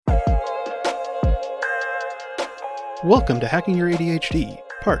Welcome to Hacking Your ADHD,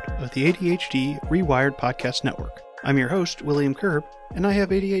 part of the ADHD Rewired Podcast Network. I'm your host, William Kerb, and I have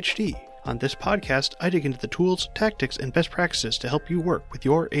ADHD. On this podcast, I dig into the tools, tactics, and best practices to help you work with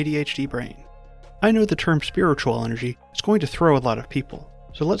your ADHD brain. I know the term spiritual energy is going to throw a lot of people,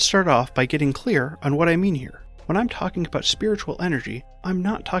 so let's start off by getting clear on what I mean here. When I'm talking about spiritual energy, I'm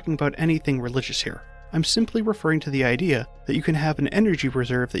not talking about anything religious here. I'm simply referring to the idea that you can have an energy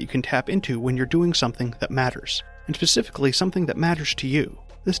reserve that you can tap into when you're doing something that matters, and specifically something that matters to you.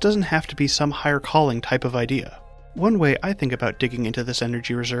 This doesn't have to be some higher calling type of idea. One way I think about digging into this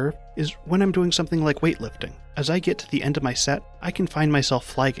energy reserve is when I'm doing something like weightlifting. As I get to the end of my set, I can find myself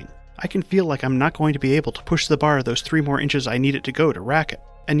flagging. I can feel like I'm not going to be able to push the bar those 3 more inches I need it to go to rack it.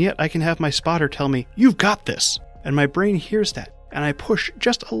 And yet I can have my spotter tell me, "You've got this!" And my brain hears that, and I push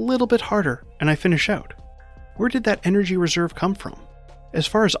just a little bit harder, and I finish out. Where did that energy reserve come from? As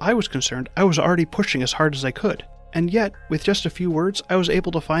far as I was concerned, I was already pushing as hard as I could. And yet, with just a few words, I was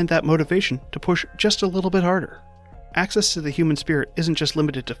able to find that motivation to push just a little bit harder. Access to the human spirit isn't just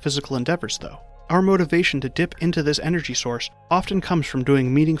limited to physical endeavors, though. Our motivation to dip into this energy source often comes from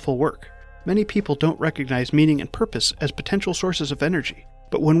doing meaningful work. Many people don't recognize meaning and purpose as potential sources of energy,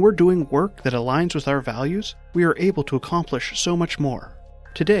 but when we're doing work that aligns with our values, we are able to accomplish so much more.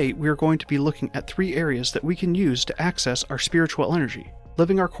 Today, we are going to be looking at 3 areas that we can use to access our spiritual energy: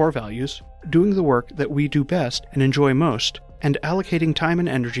 living our core values, doing the work that we do best and enjoy most, and allocating time and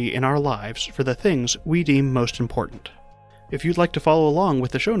energy in our lives for the things we deem most important. If you'd like to follow along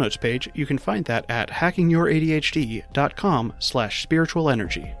with the show notes page, you can find that at hackingYourADHD.com/spiritual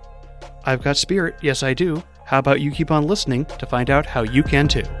energy. I've got spirit, yes I do. How about you keep on listening to find out how you can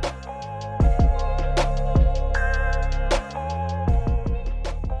too.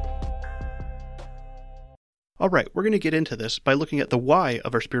 Alright, we're going to get into this by looking at the why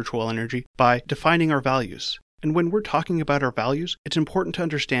of our spiritual energy by defining our values. And when we're talking about our values, it's important to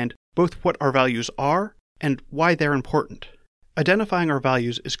understand both what our values are and why they're important. Identifying our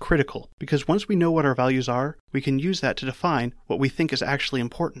values is critical because once we know what our values are, we can use that to define what we think is actually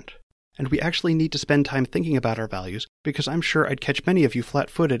important. And we actually need to spend time thinking about our values because I'm sure I'd catch many of you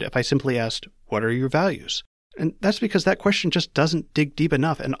flat-footed if I simply asked, "What are your values?" And that's because that question just doesn't dig deep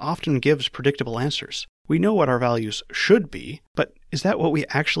enough and often gives predictable answers. We know what our values should be, but is that what we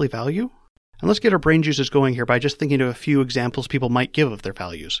actually value? And let's get our brain juices going here by just thinking of a few examples people might give of their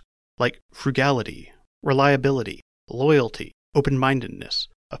values, like frugality, reliability, loyalty, open-mindedness,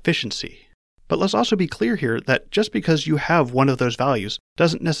 efficiency. But let's also be clear here that just because you have one of those values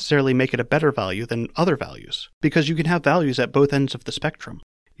doesn't necessarily make it a better value than other values, because you can have values at both ends of the spectrum.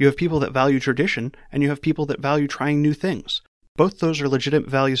 You have people that value tradition, and you have people that value trying new things. Both those are legitimate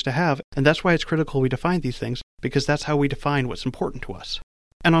values to have, and that's why it's critical we define these things, because that's how we define what's important to us.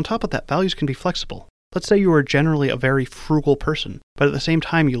 And on top of that, values can be flexible. Let's say you are generally a very frugal person, but at the same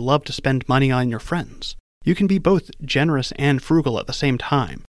time you love to spend money on your friends. You can be both generous and frugal at the same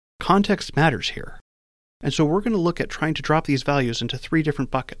time. Context matters here. And so we're going to look at trying to drop these values into 3 different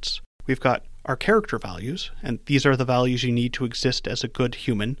buckets. We've got our character values, and these are the values you need to exist as a good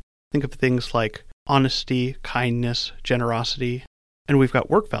human. Think of things like honesty, kindness, generosity. And we've got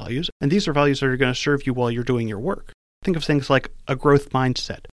work values, and these are values that are going to serve you while you're doing your work. Think of things like a growth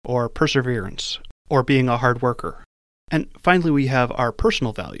mindset, or perseverance, or being a hard worker. And finally, we have our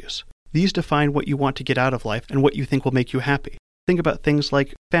personal values. These define what you want to get out of life and what you think will make you happy. Think about things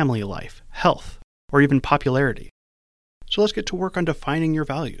like family life, health, or even popularity. So let's get to work on defining your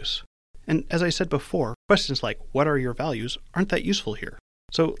values. And as I said before, questions like, "What are your values?" aren't that useful here.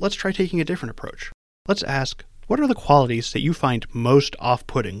 So let's try taking a different approach. Let's ask, what are the qualities that you find most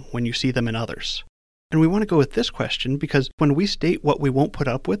off-putting when you see them in others? And we want to go with this question because when we state what we won't put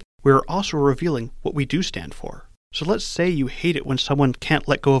up with, we're also revealing what we do stand for. So let's say you hate it when someone can't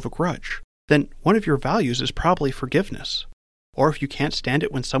let go of a grudge. Then one of your values is probably forgiveness. Or if you can't stand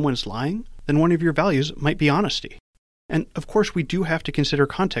it when someone's lying, then one of your values might be honesty. And of course, we do have to consider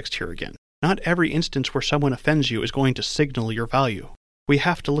context here again. Not every instance where someone offends you is going to signal your value. We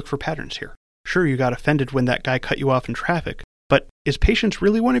have to look for patterns here. Sure, you got offended when that guy cut you off in traffic, but is patience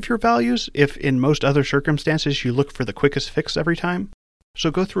really one of your values if in most other circumstances you look for the quickest fix every time? So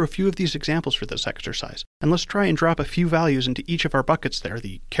go through a few of these examples for this exercise, and let's try and drop a few values into each of our buckets there,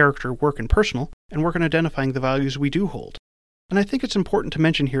 the character, work, and personal, and work on identifying the values we do hold. And I think it's important to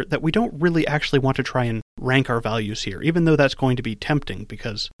mention here that we don't really actually want to try and rank our values here, even though that's going to be tempting,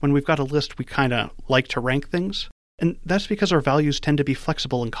 because when we've got a list, we kind of like to rank things. And that's because our values tend to be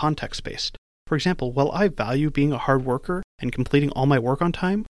flexible and context-based. For example, while I value being a hard worker and completing all my work on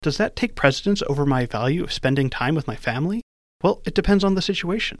time, does that take precedence over my value of spending time with my family? Well, it depends on the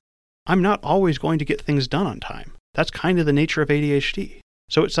situation. I'm not always going to get things done on time. That's kind of the nature of ADHD.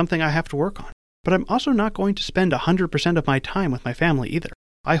 So it's something I have to work on. But I'm also not going to spend 100% of my time with my family either.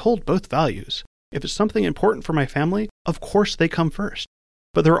 I hold both values. If it's something important for my family, of course they come first.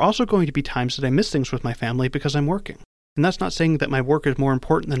 But there are also going to be times that I miss things with my family because I'm working. And that's not saying that my work is more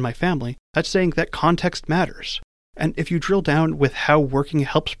important than my family. That's saying that context matters. And if you drill down with how working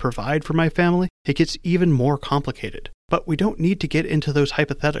helps provide for my family, it gets even more complicated. But we don't need to get into those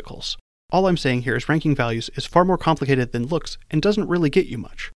hypotheticals. All I'm saying here is ranking values is far more complicated than looks and doesn't really get you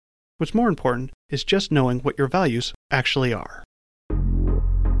much. What's more important is just knowing what your values actually are.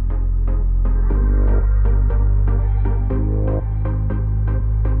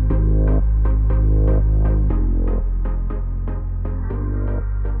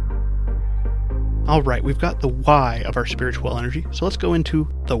 All right, we've got the why of our spiritual energy, so let's go into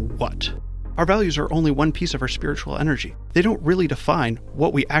the what. Our values are only one piece of our spiritual energy. They don't really define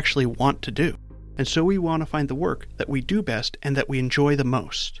what we actually want to do. And so we want to find the work that we do best and that we enjoy the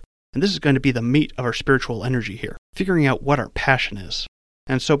most. And this is going to be the meat of our spiritual energy here, figuring out what our passion is.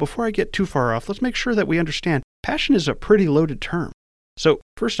 And so before I get too far off, let's make sure that we understand passion is a pretty loaded term. So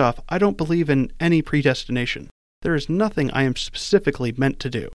first off, I don't believe in any predestination. There is nothing I am specifically meant to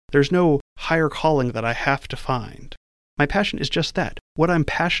do. There's no higher calling that I have to find. My passion is just that, what I'm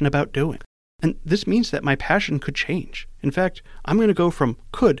passionate about doing. And this means that my passion could change. In fact, I'm going to go from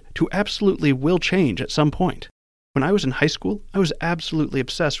could to absolutely will change at some point. When I was in high school, I was absolutely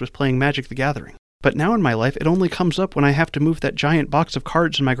obsessed with playing Magic the Gathering. But now in my life, it only comes up when I have to move that giant box of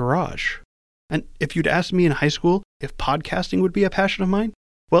cards in my garage. And if you'd asked me in high school if podcasting would be a passion of mine,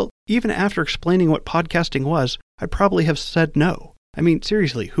 well, even after explaining what podcasting was, I'd probably have said no. I mean,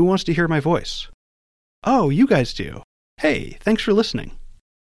 seriously, who wants to hear my voice? Oh, you guys do. Hey, thanks for listening.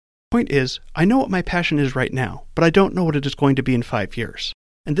 Point is, I know what my passion is right now, but I don't know what it is going to be in 5 years.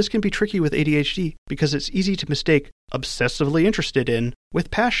 And this can be tricky with ADHD because it's easy to mistake obsessively interested in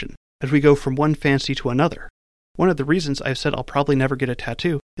with passion as we go from one fancy to another. One of the reasons I've said I'll probably never get a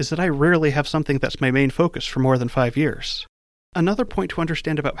tattoo is that I rarely have something that's my main focus for more than 5 years. Another point to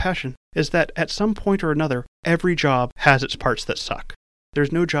understand about passion is that at some point or another, every job has its parts that suck.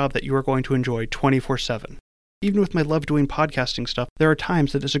 There's no job that you are going to enjoy 24/7. Even with my love doing podcasting stuff, there are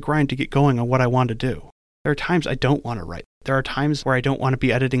times that it's a grind to get going on what I want to do. There are times I don't want to write. There are times where I don't want to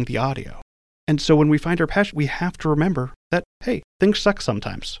be editing the audio. And so when we find our passion, we have to remember that, hey, things suck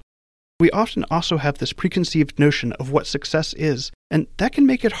sometimes. We often also have this preconceived notion of what success is, and that can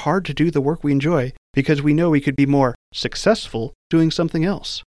make it hard to do the work we enjoy because we know we could be more successful doing something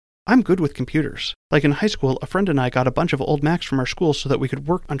else. I'm good with computers. Like in high school, a friend and I got a bunch of old Macs from our school so that we could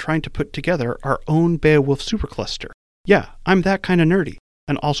work on trying to put together our own Beowulf supercluster. Yeah, I'm that kind of nerdy.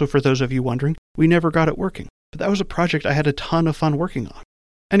 And also for those of you wondering, we never got it working. But that was a project I had a ton of fun working on.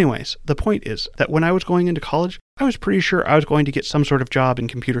 Anyways, the point is that when I was going into college, I was pretty sure I was going to get some sort of job in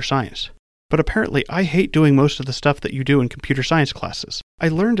computer science. But apparently, I hate doing most of the stuff that you do in computer science classes. I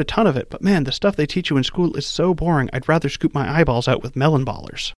learned a ton of it, but man, the stuff they teach you in school is so boring, I'd rather scoop my eyeballs out with melon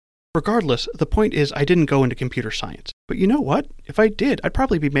ballers. Regardless, the point is I didn't go into computer science. But you know what? If I did, I'd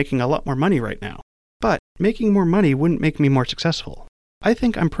probably be making a lot more money right now. But making more money wouldn't make me more successful. I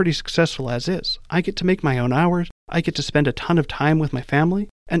think I'm pretty successful as is. I get to make my own hours, I get to spend a ton of time with my family,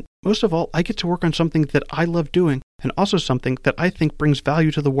 and most of all, I get to work on something that I love doing, and also something that I think brings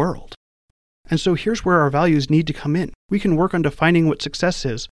value to the world. And so here's where our values need to come in. We can work on defining what success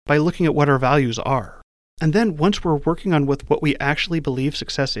is by looking at what our values are. And then once we're working on with what we actually believe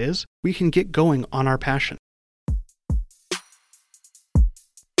success is, we can get going on our passion.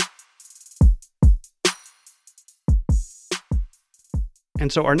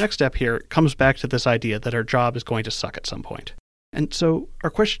 And so our next step here comes back to this idea that our job is going to suck at some point. And so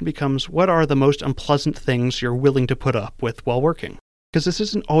our question becomes, what are the most unpleasant things you're willing to put up with while working? Because this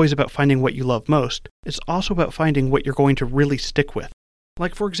isn't always about finding what you love most, it's also about finding what you're going to really stick with.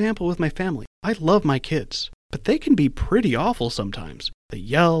 Like for example with my family, I love my kids, but they can be pretty awful sometimes. They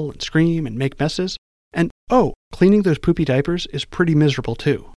yell and scream and make messes. And cleaning those poopy diapers is pretty miserable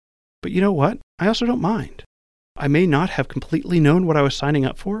too. But you know what? I also don't mind. I may not have completely known what I was signing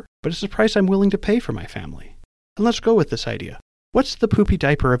up for, but it's the price I'm willing to pay for my family. And let's go with this idea. What's the poopy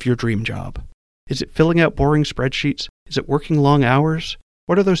diaper of your dream job? Is it filling out boring spreadsheets? Is it working long hours?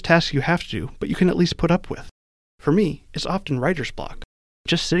 What are those tasks you have to do, but you can at least put up with? For me, it's often writer's block.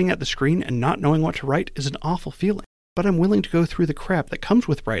 Just sitting at the screen and not knowing what to write is an awful feeling, but I'm willing to go through the crap that comes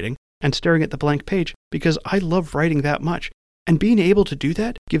with writing and staring at the blank page because I love writing that much, and being able to do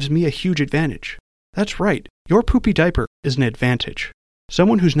that gives me a huge advantage. That's right, your poopy diaper is an advantage.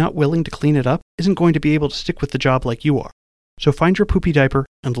 Someone who's not willing to clean it up isn't going to be able to stick with the job like you are. So find your poopy diaper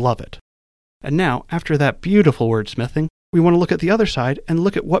and love it. And now, after that beautiful wordsmithing, we want to look at the other side and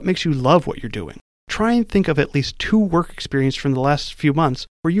look at what makes you love what you're doing. Try and think of at least 2 work experiences from the last few months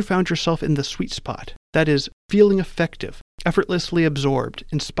where you found yourself in the sweet spot. That is, feeling effective, effortlessly absorbed,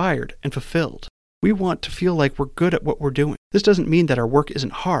 inspired, and fulfilled. We want to feel like we're good at what we're doing. This doesn't mean that our work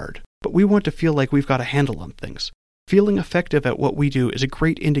isn't hard, but we want to feel like we've got a handle on things. Feeling effective at what we do is a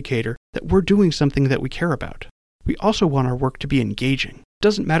great indicator that we're doing something that we care about. We also want our work to be engaging. It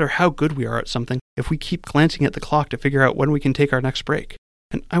doesn't matter how good we are at something if we keep glancing at the clock to figure out when we can take our next break.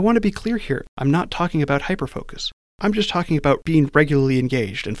 And I want to be clear here, I'm not talking about hyperfocus. I'm just talking about being regularly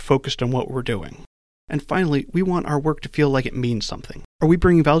engaged and focused on what we're doing. And finally, we want our work to feel like it means something. Are we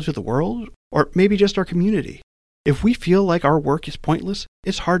bringing value to the world? Or maybe just our community? If we feel like our work is pointless,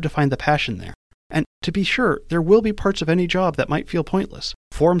 it's hard to find the passion there. And to be sure, there will be parts of any job that might feel pointless.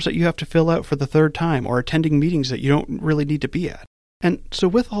 Forms that you have to fill out for the 3rd time, or attending meetings that you don't really need to be at. And so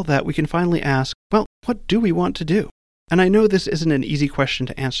with all that, we can finally ask, well, what do we want to do? And I know this isn't an easy question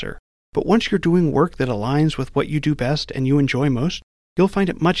to answer, but once you're doing work that aligns with what you do best and you enjoy most, you'll find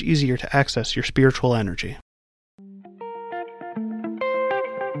it much easier to access your spiritual energy.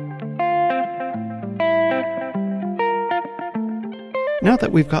 Now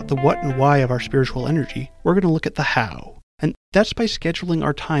that we've got the what and why of our spiritual energy, we're going to look at the how. And that's by scheduling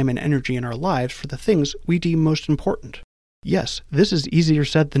our time and energy in our lives for the things we deem most important. Yes, this is easier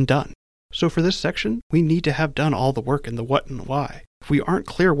said than done. So for this section, we need to have done all the work in the what and why. If we aren't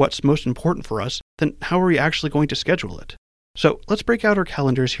clear what's most important for us, then how are we actually going to schedule it? So let's break out our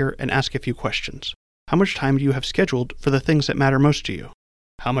calendars here and ask a few questions. How much time do you have scheduled for the things that matter most to you?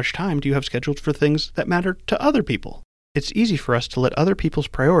 How much time do you have scheduled for things that matter to other people? It's easy for us to let other people's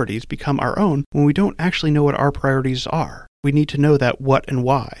priorities become our own when we don't actually know what our priorities are. We need to know that what and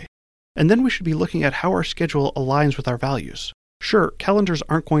why. And then we should be looking at how our schedule aligns with our values. Sure, calendars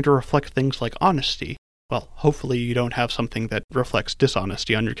aren't going to reflect things like honesty. Well, hopefully you don't have something that reflects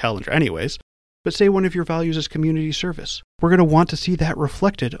dishonesty on your calendar anyways. But say one of your values is community service. We're going to want to see that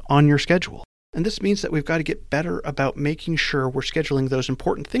reflected on your schedule. And this means that we've got to get better about making sure we're scheduling those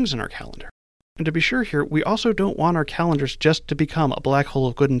important things in our calendar. And to be sure here, we also don't want our calendars just to become a black hole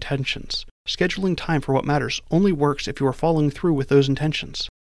of good intentions. Scheduling time for what matters only works if you are following through with those intentions.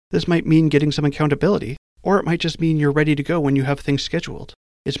 This might mean getting some accountability, or it might just mean you're ready to go when you have things scheduled.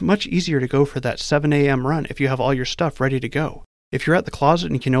 It's much easier to go for that 7 a.m. run if you have all your stuff ready to go. If you're at the closet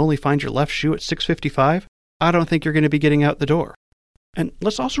and you can only find your left shoe at 6:55, I don't think you're going to be getting out the door. And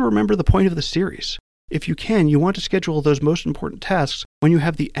let's also remember the point of the series. If you can, you want to schedule those most important tasks when you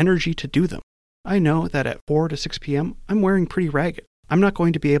have the energy to do them. I know that at 4 to 6 p.m., I'm wearing pretty ragged. I'm not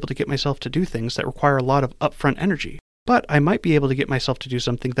going to be able to get myself to do things that require a lot of upfront energy, but I might be able to get myself to do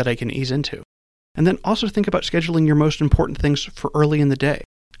something that I can ease into. And then also think about scheduling your most important things for early in the day.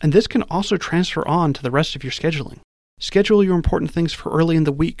 And this can also transfer on to the rest of your scheduling. Schedule your important things for early in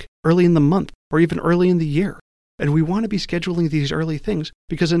the week, early in the month, or even early in the year. And we want to be scheduling these early things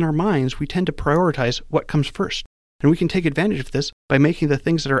because in our minds, we tend to prioritize what comes first. And we can take advantage of this by making the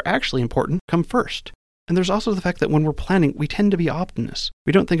things that are actually important come first. And there's also the fact that when we're planning, we tend to be optimists.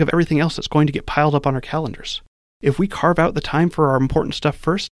 We don't think of everything else that's going to get piled up on our calendars. If we carve out the time for our important stuff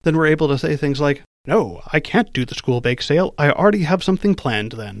first, then we're able to say things like, "No, I can't do the school bake sale. I already have something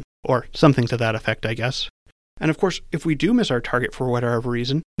planned then." Or something to that effect, I guess. And of course, if we do miss our target for whatever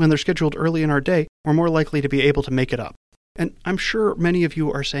reason, when they're scheduled early in our day, we're more likely to be able to make it up. And I'm sure many of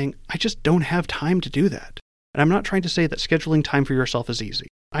you are saying, I just don't have time to do that. And I'm not trying to say that scheduling time for yourself is easy.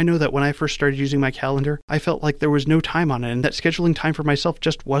 I know that when I first started using my calendar, I felt like there was no time on it and that scheduling time for myself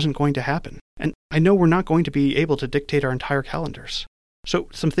just wasn't going to happen. And I know we're not going to be able to dictate our entire calendars. So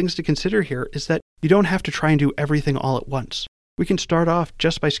some things to consider here is that you don't have to try and do everything all at once. We can start off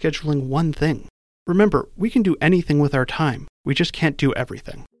just by scheduling one thing. Remember, we can do anything with our time. We just can't do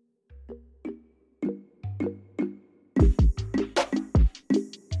everything.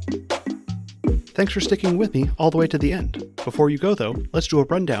 Thanks for sticking with me all the way to the end. Before you go though, let's do a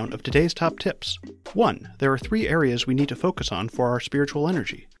rundown of today's top tips. 1. There are 3 areas we need to focus on for our spiritual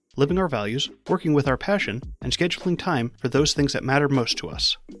energy: living our values, working with our passion, and scheduling time for those things that matter most to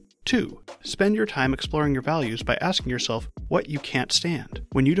us. 2. Spend your time exploring your values by asking yourself what you can't stand.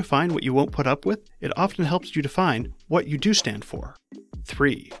 When you define what you won't put up with, it often helps you define what you do stand for.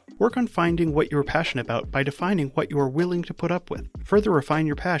 3. Work on finding what you are passionate about by defining what you are willing to put up with. Further refine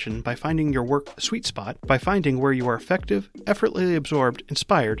your passion by finding your work sweet spot, by finding where you are effective, effortlessly absorbed,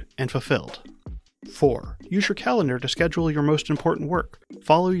 inspired, and fulfilled. 4. Use your calendar to schedule your most important work.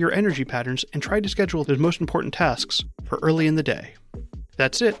 Follow your energy patterns and try to schedule those most important tasks for early in the day.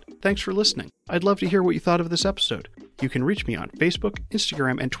 That's it. Thanks for listening. I'd love to hear what you thought of this episode. You can reach me on Facebook,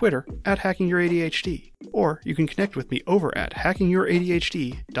 Instagram, and Twitter at HackingYourADHD, or you can connect with me over at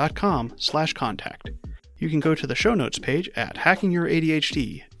hackingYourADHD.com/contact. You can go to the show notes page at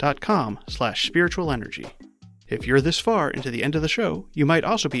hackingYourADHD.com/spiritualenergy. If you're this far into the end of the show, you might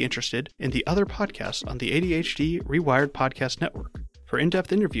also be interested in the other podcasts on the ADHD Rewired Podcast Network. For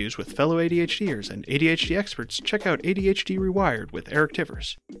in-depth interviews with fellow ADHDers and ADHD experts, check out ADHD Rewired with Eric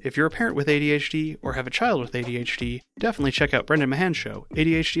Tivers. If you're a parent with ADHD or have a child with ADHD, definitely check out Brendan Mahan's show,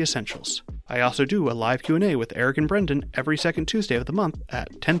 ADHD Essentials. I also do a live Q&A with Eric and Brendan every second Tuesday of the month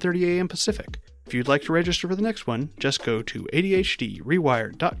at 10:30 a.m. Pacific. If you'd like to register for the next one, just go to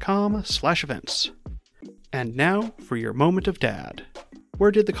adhdrewired.com/events. And now for your moment of dad.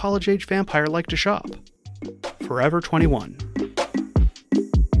 Where did the college-age vampire like to shop? Forever 21.